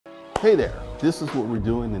Hey there, this is what we're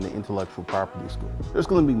doing in the Intellectual Property School. There's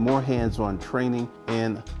going to be more hands-on training,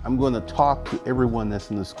 and I'm going to talk to everyone that's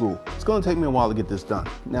in the school. It's going to take me a while to get this done.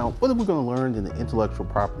 Now, what are we going to learn in the Intellectual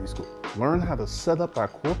Property School? Learn how to set up our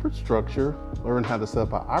corporate structure, learn how to set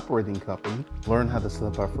up our operating company, learn how to set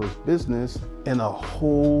up our first business, and a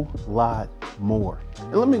whole lot more.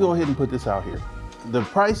 And let me go ahead and put this out here. The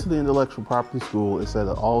price of the Intellectual Property School is at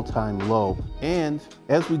an all-time low, and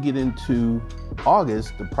as we get into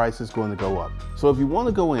August, the price is going to go up. So if you want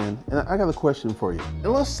to go in, and I got a question for you.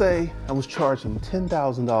 And let's say I was charging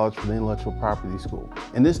 $10,000 for the Intellectual Property School,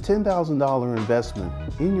 and this $10,000 investment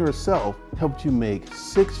in yourself helped you make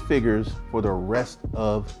 6 figures for the rest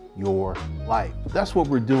of your life. That's what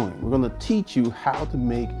we're doing. We're going to teach you how to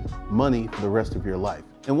make money for the rest of your life.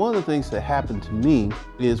 And one of the things that happened to me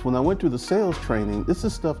is when I went through the sales training, this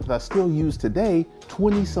is stuff that I still use today,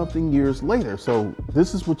 20-something years later. So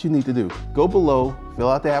this is what you need to do. Go below, fill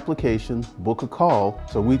out the application, book a call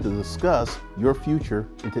so we can discuss your future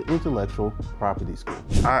into Intellectual Property School.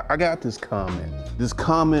 I got this comment. This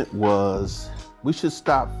comment was, we should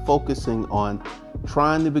stop focusing on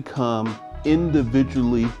trying to become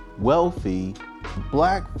individually wealthy.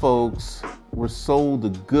 Black folks were sold the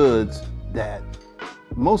goods that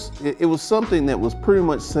it was something that was pretty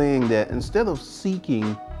much saying that instead of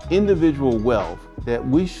seeking individual wealth, that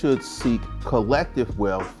we should seek collective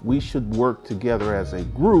wealth. We should work together as a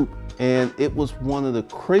group. And it was one of the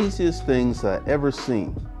craziest things I ever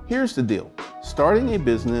seen. Here's the deal. Starting a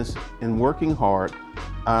business and working hard,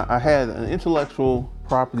 I had an Intellectual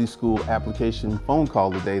Property School application phone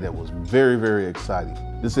call today that was very, very exciting.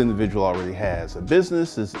 This individual already has a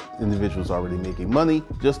business, this individual's already making money,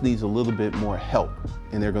 just needs a little bit more help,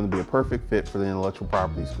 and they're going to be a perfect fit for the Intellectual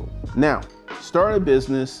Property School. Now, start a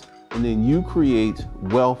business and then you create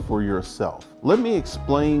wealth for yourself. Let me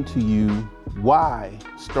explain to you why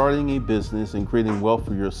starting a business and creating wealth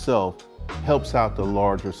for yourself helps out the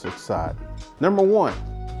larger society. Number one,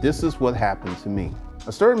 this is what happened to me.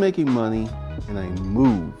 I started making money and I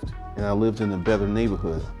moved and I lived in a better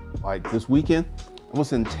neighborhood. Like this weekend, I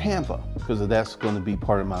was in Tampa because that's going to be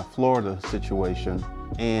part of my Florida situation.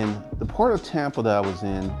 And the part of Tampa that I was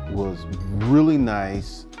in was really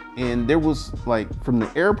nice. And there was like from the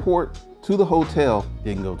airport to the hotel,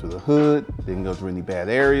 didn't go to the hood, didn't go through any bad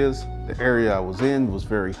areas. The area I was in was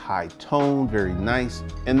very high tone, very nice.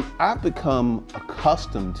 And I've become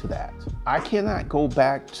accustomed to that. I cannot go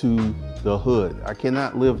back to the hood. I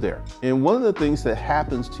cannot live there. And one of the things that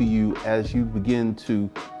happens to you as you begin to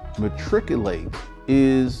matriculate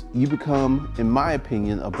is you become, in my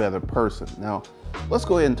opinion, a better person. Now, let's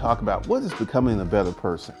go ahead and talk about what is becoming a better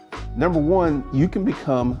person. Number one, you can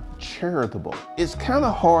become charitable. It's kind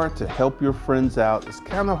of hard to help your friends out. It's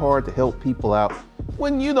kind of hard to help people out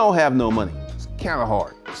when you don't have no money. It's kind of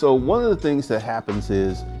hard. So one of the things that happens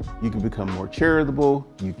is you can become more charitable,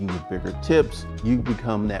 you can give bigger tips, you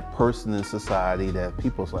become that person in society that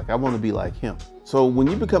people's like, I want to be like him. So when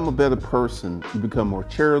you become a better person, you become more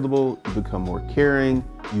charitable, you become more caring,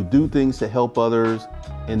 you do things to help others.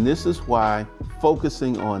 And this is why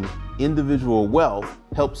focusing on individual wealth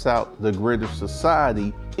helps out the greater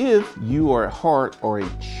society if you are at heart or a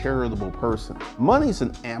charitable person. Money's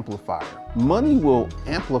an amplifier. Money will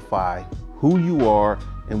amplify who you are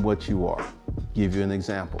and what you are. Give you an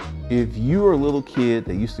example. If you are a little kid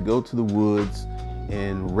that used to go to the woods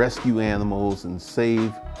and rescue animals and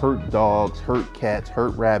save hurt dogs, hurt cats,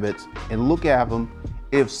 hurt rabbits, and look at them,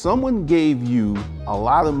 if someone gave you a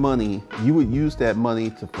lot of money, you would use that money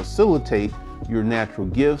to facilitate your natural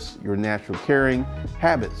gifts, your natural caring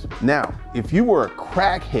habits. Now, if you were a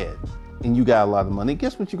crackhead and you got a lot of money,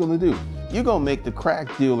 guess what you're gonna do? You're gonna make the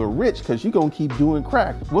crack dealer rich because you're gonna keep doing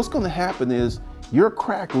crack. What's gonna happen is your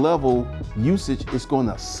crack level usage is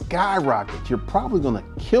gonna skyrocket. You're probably gonna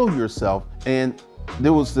kill yourself. And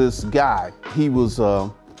there was this guy, he was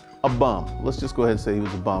a bum. Let's just go ahead and say he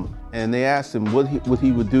was a bum. And they asked him what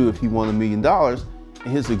he would do if he won $1 million.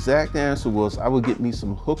 And his exact answer was, I would get me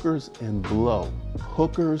some hookers and blow.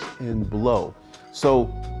 Hookers and blow. So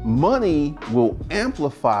money will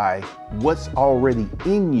amplify what's already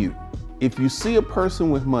in you. If you see a person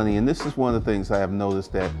with money, and this is one of the things I have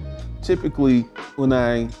noticed, that typically when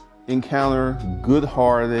I encounter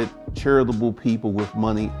good-hearted, charitable people with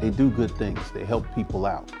money, they do good things. They help people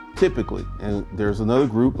out, typically. And there's another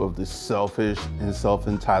group of the selfish and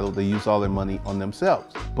self-entitled. They use all their money on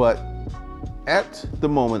themselves. But at the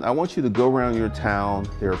moment, I want you to go around your town.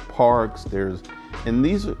 There are parks, there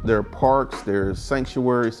are parks, there's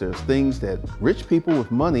sanctuaries, there's things that rich people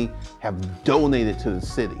with money have donated to the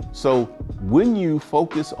city. So when you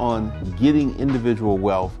focus on getting individual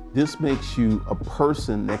wealth, this makes you a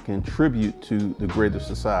person that can contribute to the greater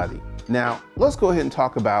society. Now, let's go ahead and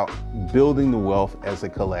talk about building the wealth as a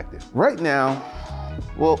collective. Right now,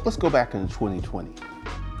 well, let's go back into 2020.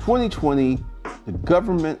 2020, the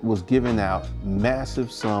government was giving out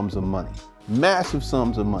massive sums of money. Massive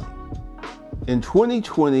sums of money. In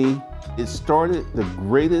 2020, it started the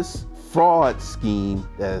greatest fraud scheme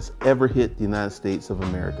that has ever hit the United States of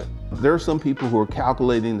America. There are some people who are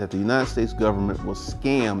calculating that the United States government was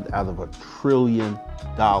scammed out of $1 trillion.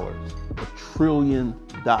 $1 trillion.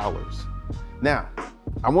 Now,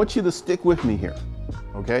 I want you to stick with me here,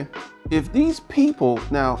 okay? If these people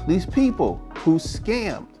who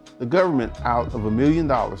scammed the government out of $1 million,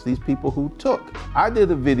 these people who took, I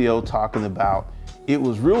did a video talking about, it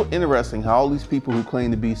was real interesting how all these people who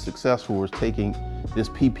claim to be successful were taking this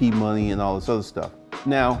PP money and all this other stuff.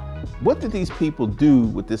 Now, what did these people do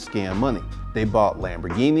with this scam money? They bought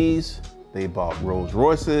Lamborghinis, they bought Rolls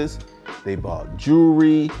Royces, they bought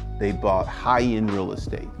jewelry, they bought high-end real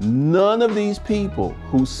estate. None of these people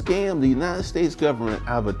who scammed the United States government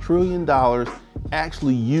out of $1 trillion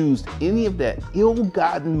actually used any of that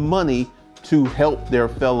ill-gotten money to help their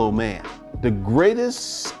fellow man. The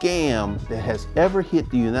greatest scam that has ever hit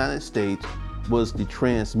the United States was the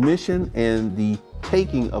transmission and the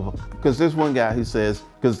taking of, because there's one guy who says,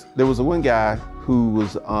 because there was one guy who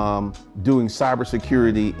was doing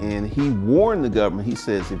cybersecurity, and he warned the government. He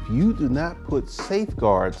says, if you do not put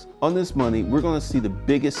safeguards on this money, we're going to see the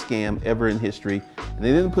biggest scam ever in history. And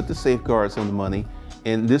they didn't put the safeguards on the money.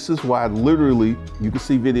 And this is why literally you can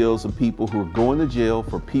see videos of people who are going to jail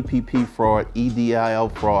for PPP fraud,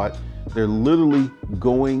 EDIL fraud. They're literally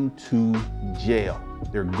going to jail.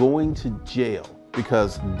 They're going to jail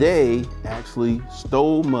because they actually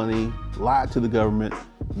stole money, lied to the government,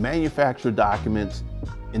 manufactured documents,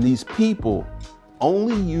 and these people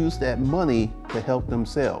only used that money to help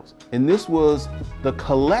themselves. And this was the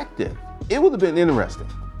collective. It would have been interesting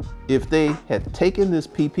if they had taken this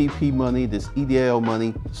PPP money, this EDIL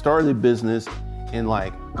money, started a business, and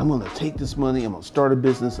like, I'm gonna take this money, I'm gonna start a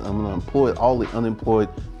business, and I'm gonna employ all the unemployed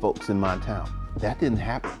folks in my town. That didn't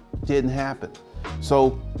happen. Didn't happen.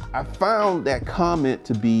 So I found that comment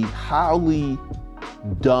to be highly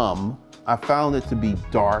dumb. I found it to be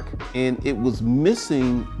dark, and it was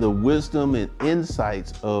missing the wisdom and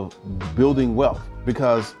insights of building wealth.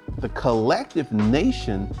 Because the collective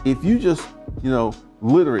nation, if you just,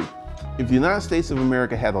 literally, if the United States of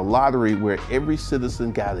America had a lottery where every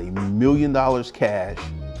citizen got $1 million cash,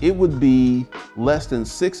 it would be less than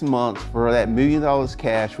 6 months for that $1 million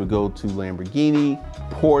cash would go to Lamborghini,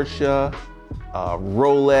 Porsche,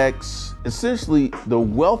 Rolex. Essentially, the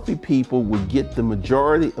wealthy people would get the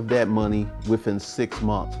majority of that money within 6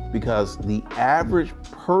 months because the average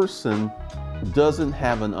person doesn't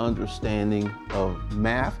have an understanding of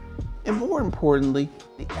math. And more importantly,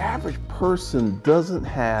 the average person doesn't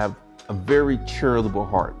have a very charitable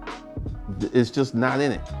heart. It's just not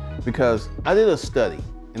in it. Because I did a study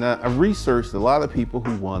and I researched a lot of people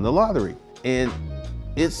who won the lottery. And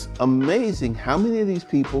it's amazing how many of these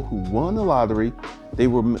people who won the lottery, they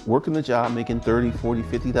were working the job, making $30,000, $40,000,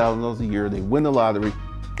 $50,000 a year. They win the lottery,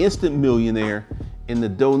 instant millionaire. And the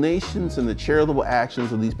donations and the charitable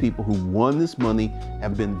actions of these people who won this money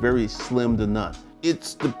have been very slim to none.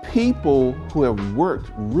 It's the people who have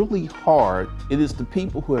worked really hard. It is the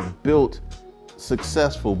people who have built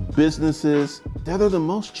successful businesses that are the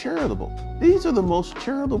most charitable. These are the most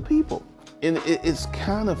charitable people. And it's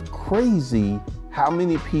kind of crazy how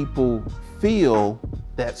many people feel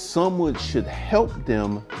that someone should help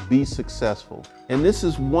them be successful. And this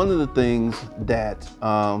is one of the things that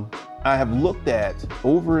I have looked at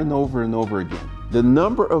over and over and over again. The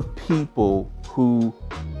number of people who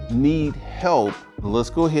need help, let's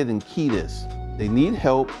go ahead and key this. They need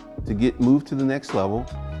help to move to the next level,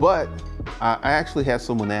 but I actually had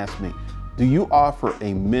someone ask me, do you offer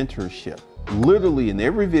a mentorship? Literally in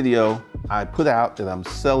every video I put out that I'm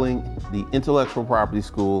selling the intellectual property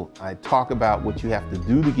school, I talk about what you have to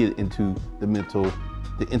do to get into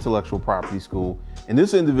the intellectual property school. And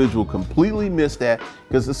this individual completely missed that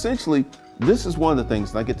because essentially this is one of the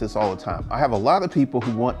things, and I get this all the time. I have a lot of people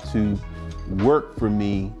who want to work for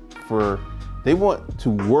me they want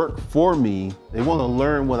to work for me. They want to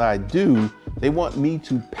learn what I do. They want me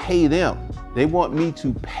to pay them. They want me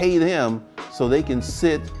to pay them so they can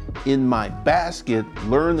sit in my basket,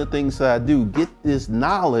 learn the things that I do, get this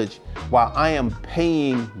knowledge while I am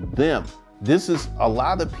paying them. This is, a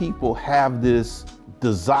lot of people have this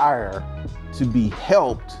desire to be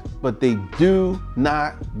helped, but they do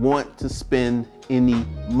not want to spend any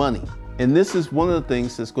money. And this is one of the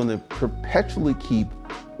things that's going to perpetually keep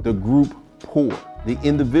the group poor. The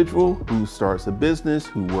individual who starts a business,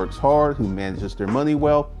 who works hard, who manages their money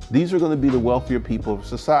well, these are going to be the wealthier people of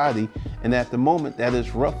society. And at the moment, that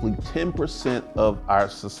is roughly 10% of our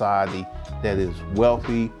society that is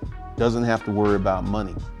wealthy, doesn't have to worry about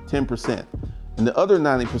money, 10%. And the other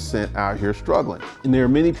 90% out here struggling. And there are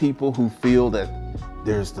many people who feel that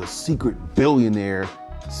there's the secret billionaire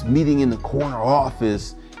meeting in the corner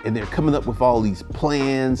office, and they're coming up with all these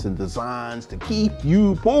plans and designs to keep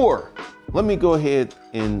you poor. Let me go ahead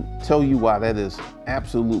and tell you why that is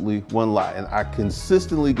absolutely one lie. And I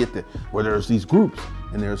consistently get that, where there's these groups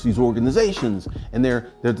and there's these organizations and they're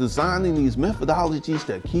designing these methodologies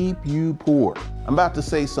to keep you poor. I'm about to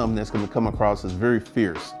say something that's going to come across as very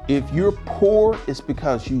fierce. If you're poor, it's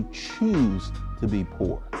because you choose to be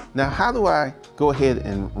poor. Now, how do I go ahead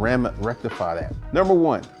and rectify that? Number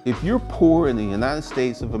one, if you're poor in the United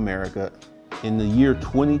States of America in the year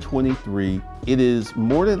 2023, it is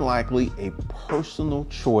more than likely a personal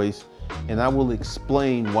choice, and I will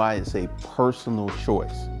explain why it's a personal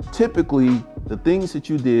choice. Typically, the things that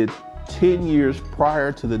you did 10 years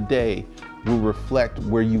prior to the day will reflect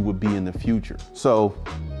where you would be in the future. So,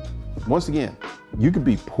 once again, you could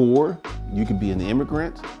be poor, you could be an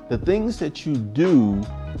immigrant. The things that you do,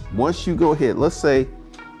 once you go ahead, let's say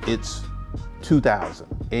it's 2000,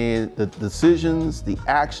 and the decisions, the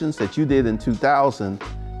actions that you did in 2000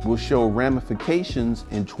 will show ramifications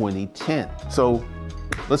in 2010. So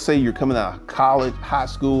let's say you're coming out of college, high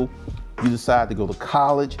school, you decide to go to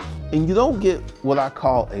college, and you don't get what I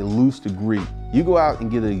call a loose degree. You go out and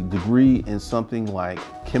get a degree in something like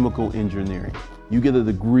chemical engineering. You get a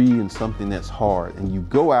degree in something that's hard, and you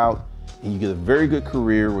go out and you get a very good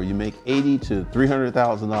career where you make $80,000 to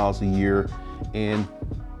 $300,000 a year. And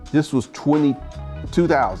this was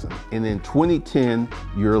 2000. And in 2010,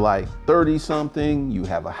 you're like 30 something, you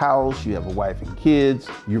have a house, you have a wife and kids,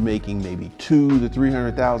 you're making maybe $200,000 to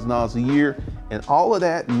 $300,000 a year. And all of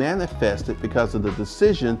that manifested because of the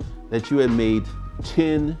decision that you had made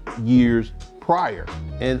 10 years prior.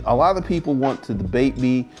 And a lot of people want to debate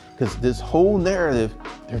me because this whole narrative,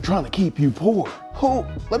 they're trying to keep you poor.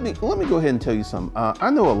 Let me go ahead and tell you something.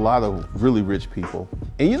 I know a lot of really rich people,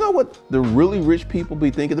 and you know what the really rich people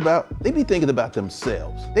be thinking about? They be thinking about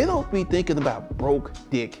themselves. They don't be thinking about broke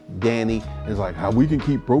Dick Danny. It's like how we can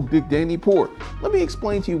keep broke Dick Danny poor. Let me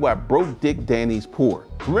explain to you why broke Dick Danny's poor.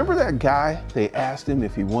 Remember that guy? They asked him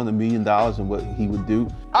if he won $1 million and what he would do.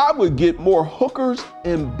 I would get more hookers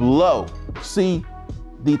and blow. See,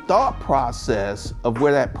 the thought process of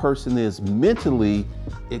where that person is mentally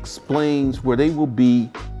explains where they will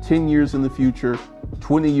be 10 years in the future,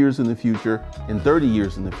 20 years in the future, and 30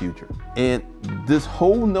 years in the future. And this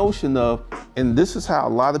whole notion of, and this is how a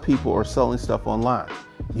lot of people are selling stuff online.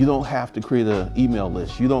 You don't have to create an email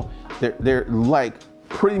list. They're like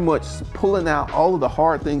pretty much pulling out all of the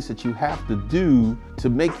hard things that you have to do to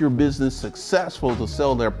make your business successful to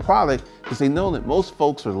sell their product, because they know that most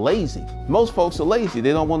folks are lazy. Most folks are lazy.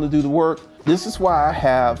 They don't want to do the work. This is why I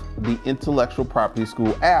have the Intellectual Property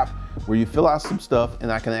School app, where you fill out some stuff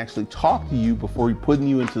and I can actually talk to you before putting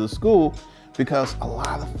you into the school, because a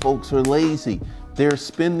lot of folks are lazy. They're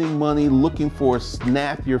spending money looking for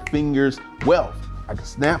snap your fingers wealth. I can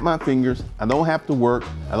snap my fingers, I don't have to work,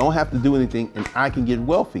 I don't have to do anything, and I can get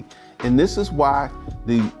wealthy. And this is why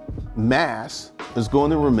the mass is going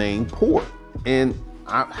to remain poor. And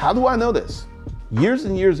how do I know this? Years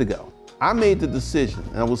and years ago, I made the decision,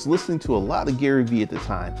 and I was listening to a lot of Gary Vee at the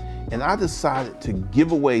time, and I decided to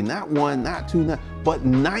give away not one, not two, but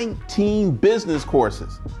 19 business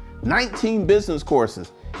courses. 19 business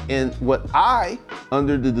courses. And what I,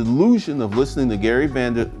 under the delusion of listening to Gary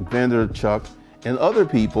Vaynerchuk and other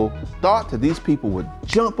people, thought that these people would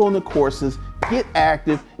jump on the courses, get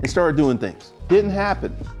active, and start doing things. Didn't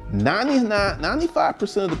happen.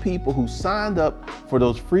 95% of the people who signed up for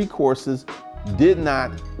those free courses did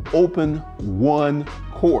not open one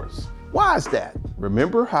course. Why is that?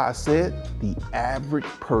 Remember how I said the average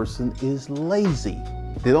person is lazy.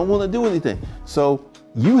 They don't want to do anything. So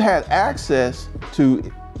you had access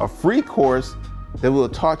to a free course that will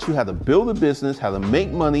have taught you how to build a business, how to make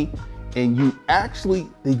money, and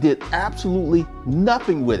they did absolutely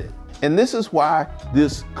nothing with it. And this is why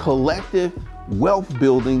this collective wealth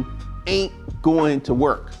building ain't going to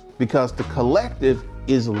work, because the collective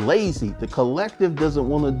is lazy. The collective doesn't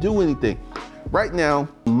want to do anything. Right now,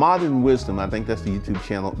 Modern Wisdom, I think that's the YouTube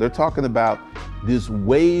channel, they're talking about this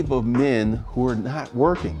wave of men who are not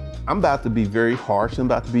working. I'm about to be very harsh and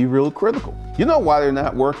about to be real critical. You know why they're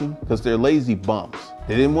not working? Because they're lazy bums.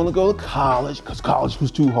 They didn't want to go to college because college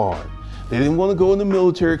was too hard. They didn't want to go in the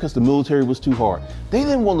military because the military was too hard. They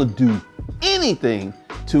didn't want to do anything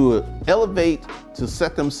to elevate, to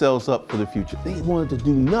set themselves up for the future. They wanted to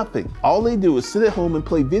do nothing. All they do is sit at home and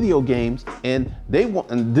play video games, and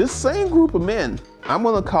this same group of men, I'm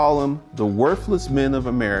gonna call them the worthless men of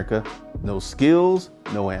America. No skills,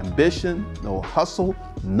 no ambition, no hustle,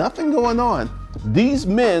 nothing going on. These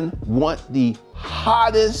men want the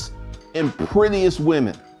hottest and prettiest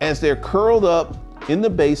women as they're curled up in the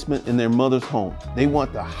basement in their mother's home. They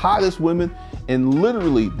want the hottest women, and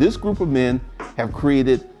literally this group of men have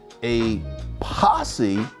created a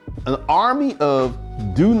posse, an army of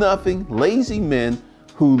do-nothing, lazy men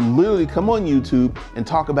who literally come on YouTube and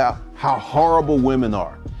talk about how horrible women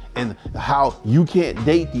are and how you can't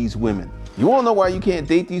date these women. You wanna know why you can't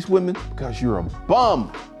date these women? Because you're a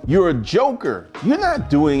bum. You're a joker. You're not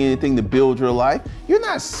doing anything to build your life. You're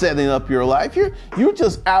not setting up your life. You're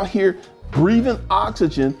just out here breathing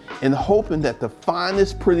oxygen and hoping that the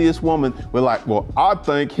finest, prettiest woman will like, well, I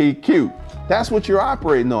think he cute. That's what you're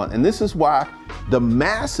operating on. And this is why the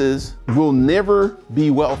masses will never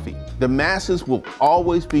be wealthy. The masses will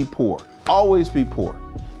always be poor, always be poor.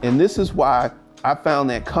 And this is why I found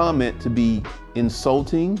that comment to be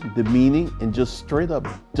insulting, demeaning, and just straight up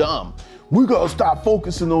dumb. We gotta stop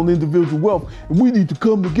focusing on individual wealth, and we need to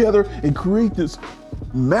come together and create this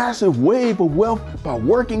massive wave of wealth by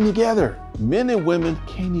working together. Men and women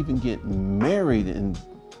can't even get married and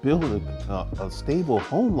build a stable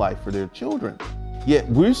home life for their children. Yet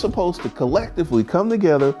we're supposed to collectively come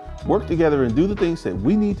together, work together, and do the things that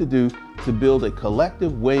we need to do to build a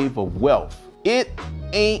collective wave of wealth. It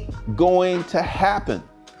ain't going to happen.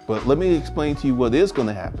 But let me explain to you what is going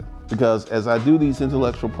to happen. Because as I do these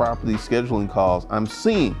intellectual property scheduling calls, I'm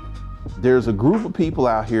seeing there's a group of people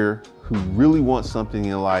out here who really want something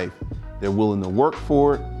in life. They're willing to work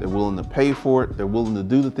for it. They're willing to pay for it. They're willing to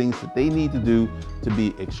do the things that they need to do to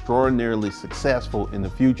be extraordinarily successful in the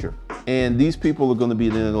future. And these people are going to be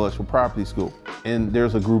in an intellectual property school. And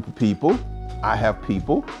there's a group of people, I have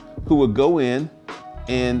people who would go in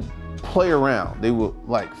and play around. They will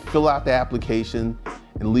like fill out the application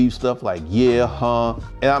and leave stuff like, yeah, huh?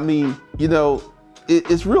 And I mean, you know,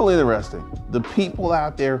 it's real interesting. The people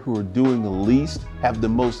out there who are doing the least have the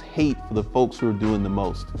most hate for the folks who are doing the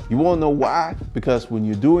most. You wanna know why? Because when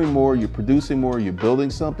you're doing more, you're producing more, you're building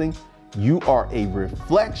something, you are a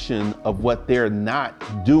reflection of what they're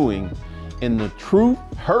not doing. And the truth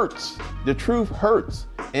hurts. The truth hurts.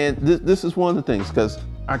 And this is one of the things, because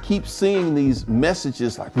I keep seeing these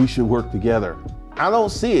messages like we should work together. I don't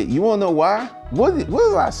see it. You wanna know why? What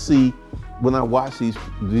do I see when I watch these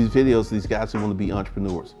videos, these guys who want to be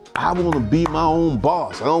entrepreneurs? I want to be my own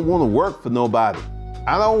boss. I don't want to work for nobody.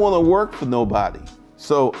 I don't want to work for nobody.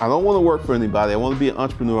 So I don't want to work for anybody. I want to be an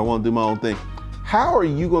entrepreneur. I want to do my own thing. How are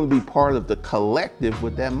you going to be part of the collective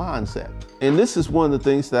with that mindset? And this is one of the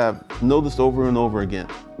things that I've noticed over and over again.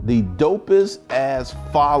 The dopest ass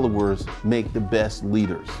followers make the best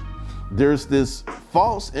leaders. There's this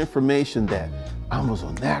false information that I was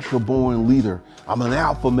a natural born leader. I'm an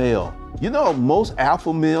alpha male. You know, most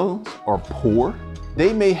alpha males are poor.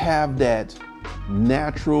 They may have that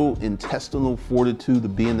natural intestinal fortitude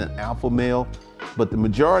of being an alpha male, but the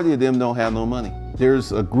majority of them don't have no money.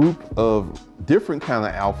 There's a group of different kind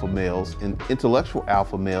of alpha males and intellectual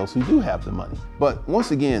alpha males who do have the money. But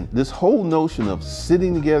once again, this whole notion of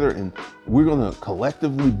sitting together and we're gonna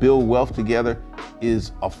collectively build wealth together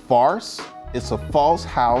is a farce. It's a false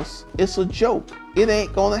house. It's a joke. It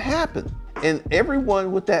ain't gonna happen. And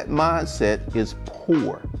everyone with that mindset is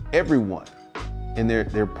poor. Everyone. And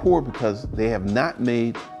they're poor because they have not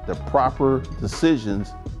made the proper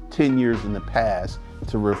decisions 10 years in the past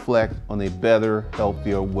to reflect on a better,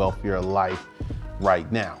 healthier, wealthier life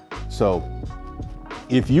right now. So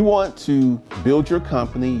if you want to build your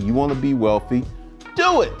company, you want to be wealthy,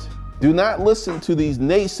 do it. Do not listen to these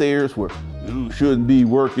naysayers where you shouldn't be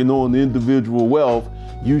working on individual wealth.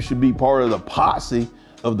 You should be part of the posse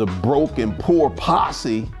of the broke and poor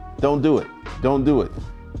posse. Don't do it. Don't do it.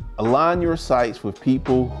 Align your sights with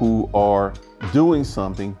people who are doing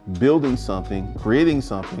something, building something, creating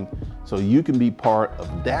something, so you can be part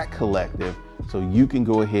of that collective, so you can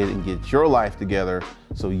go ahead and get your life together,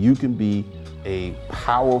 so you can be a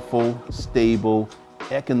powerful, stable,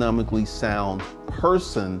 economically sound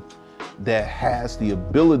person that has the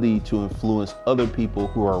ability to influence other people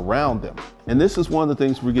who are around them. And this is one of the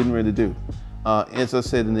things we're getting ready to do. As I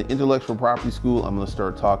said, in the intellectual property school, I'm going to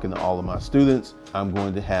start talking to all of my students. I'm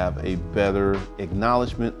going to have a better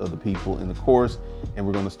acknowledgement of the people in the course, and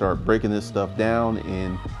we're going to start breaking this stuff down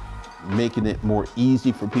and making it more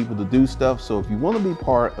easy for people to do stuff. So if you want to be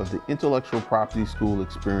part of the intellectual property school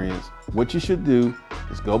experience, what you should do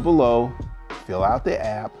is go below, fill out the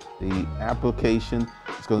app. The application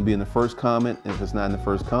is going to be in the first comment. If it's not in the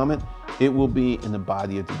first comment, it will be in the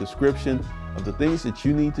body of the description of the things that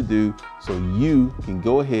you need to do so you can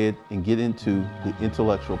go ahead and get into the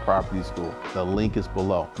intellectual property school. The link is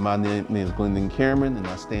below. My name is Glendon Cameron, and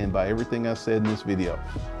I stand by everything I said in this video.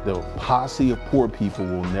 The posse of poor people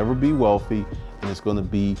will never be wealthy, and it's going to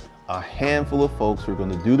be a handful of folks who are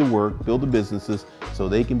going to do the work, build the businesses so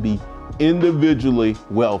they can be individually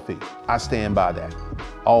wealthy. I stand by that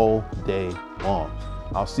all day long.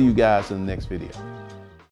 I'll see you guys in the next video.